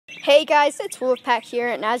Hey guys, it's Wolfpack here,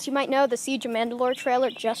 and as you might know, the Siege of Mandalore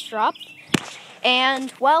trailer just dropped.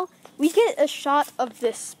 And, well, we get a shot of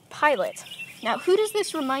this pilot. Now, who does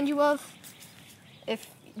this remind you of? If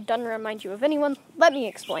it doesn't remind you of anyone, let me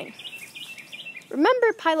explain.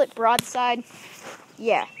 Remember Pilot Broadside?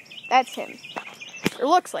 Yeah, that's him. Or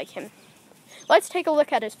looks like him. Let's take a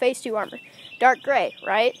look at his Phase 2 armor. Dark gray,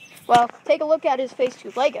 right? Well, take a look at his Phase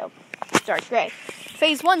 2 Lego. Dark gray.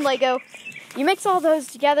 Phase 1 Lego, you mix all those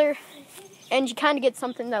together, and you kind of get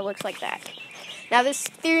something that looks like that. Now, this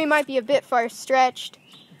theory might be a bit far-stretched,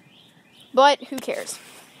 but who cares?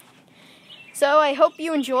 So, I hope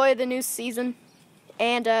you enjoy the new season,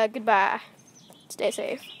 and goodbye. Stay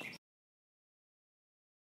safe.